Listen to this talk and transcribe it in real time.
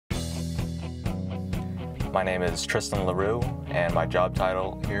My name is Tristan and my job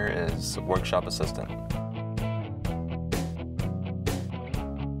title here is workshop assistant.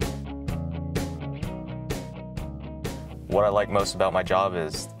 What I like most about my job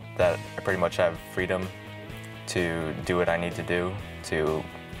is that I pretty much have freedom to do what I need to do to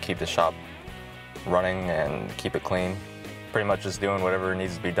keep the shop running and keep it clean. Pretty much just doing whatever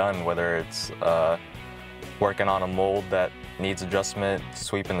needs to be done, whether it's working on a mold that needs adjustment,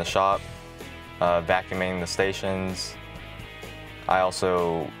 sweeping the shop, vacuuming the stations. I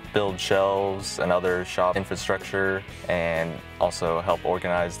also build shelves and other shop infrastructure and also help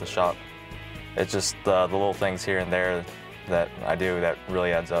organize the shop. It's just the little things here and there that I do that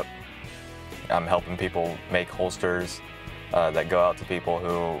really adds up. I'm helping people make holsters that go out to people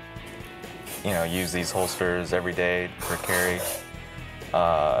who use these holsters every day for carry,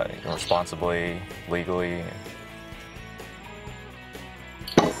 responsibly, legally.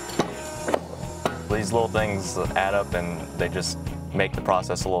 These little things add up and they just make the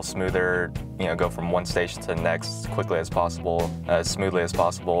process a little smoother, go from one station to the next as quickly as possible, as smoothly as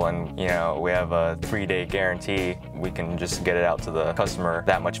possible. And we have a 3-day guarantee. We can just get it out to the customer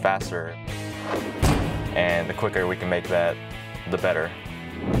that much faster. And the quicker we can make that, the better.